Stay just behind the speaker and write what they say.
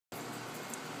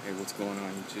Hey, what's going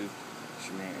on YouTube? It's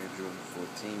your man Air Jordan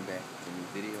 14 back with a new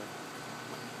video.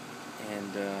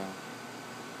 And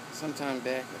sometime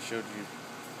back I showed you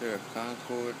a pair of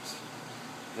Concords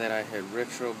that I had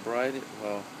Retrobrited.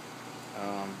 Well,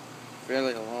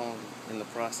 fairly along in the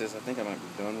process. I think I might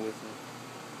be done with them.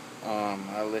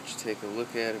 I'll let you take a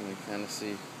look at them and kind of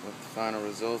see what the final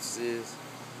results is.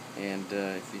 And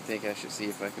if you think I should see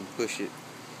if I can push it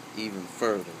even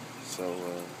further. So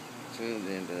tuned,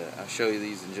 and I'll show you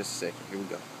these in just a second. Here we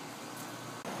go.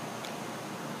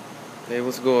 Hey,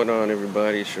 what's going on,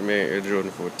 everybody? It's your man Air Jordan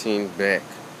 14 back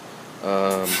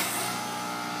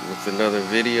with another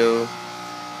video.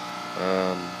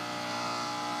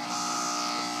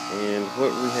 And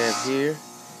what we have here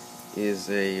is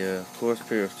a of course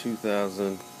pair of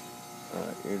 2000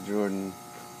 Air Jordan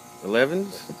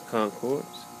 11s,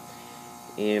 Concords,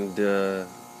 and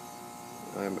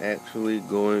I'm actually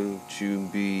going to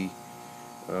be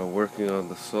working on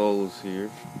the soles here,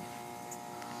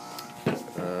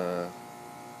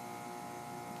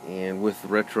 and with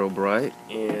Retrobrite,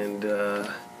 and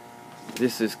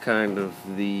this is kind of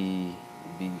the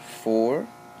before,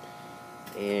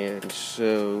 and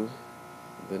so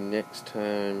the next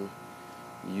time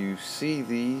you see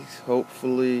these,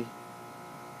 hopefully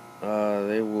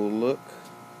they will look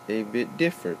a bit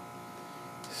different.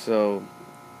 So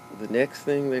the next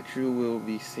thing that you will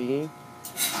be seeing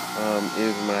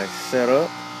is my setup,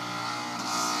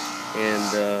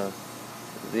 and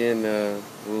then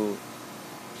we'll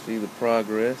see the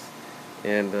progress,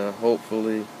 and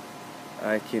hopefully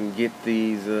I can get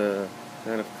these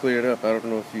kind of cleared up. I don't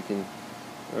know if you can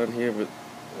run here, but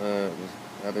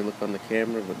how they look on the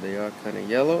camera, but they are kind of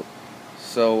yellow.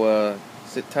 So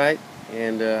sit tight,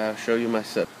 and I'll show you my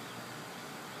setup.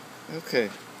 Okay,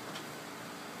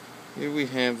 here we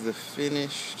have the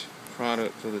finished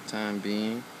product for the time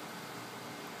being.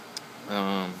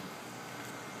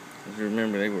 If you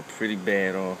remember, they were pretty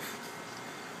bad off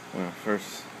when I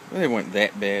first. Well, they weren't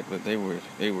that bad, but they were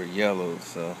yellow.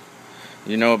 So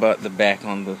you know about the back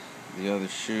on the other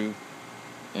shoe,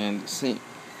 and see,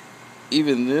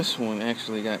 even this one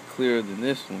actually got clearer than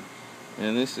this one,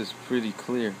 and this is pretty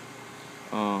clear.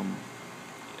 I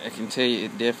can tell you,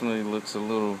 it definitely looks a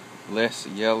little less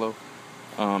yellow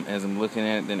as I'm looking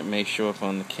at it than it may show up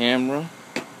on the camera.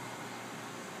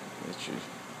 Let you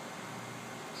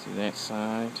see that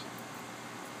side.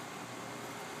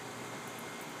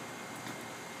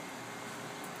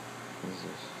 Here's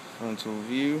a frontal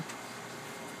view.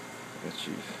 Let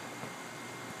you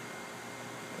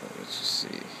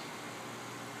see.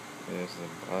 There's the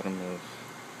bottom of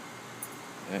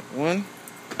that one,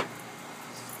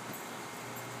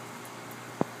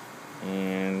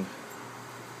 and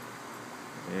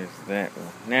there's that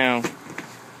one. Now,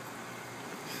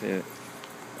 see,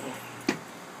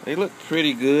 they look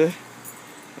pretty good.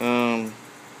 I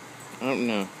don't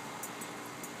know.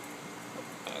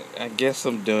 I guess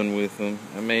I'm done with them.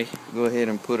 I may go ahead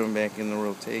and put them back in the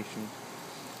rotation.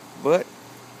 But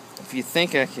if you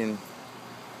think I can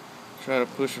try to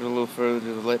push it a little further,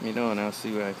 just let me know and I'll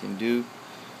see what I can do.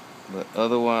 But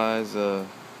otherwise, just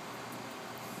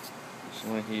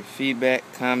want to hear feedback,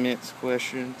 comments,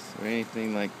 questions, or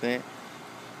anything like that.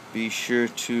 Be sure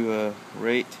to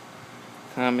rate,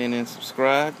 comment, and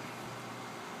subscribe.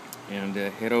 And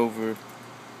head over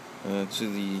to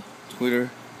the Twitter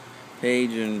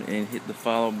page and hit the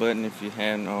follow button if you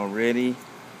hadn't already,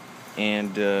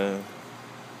 and the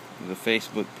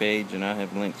Facebook page, and I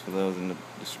have links for those in the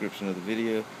description of the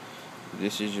video.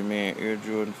 This is your man Air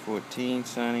Jordan 14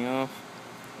 signing off.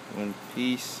 One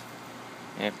peace,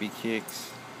 happy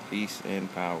kicks, peace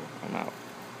and power. I'm out.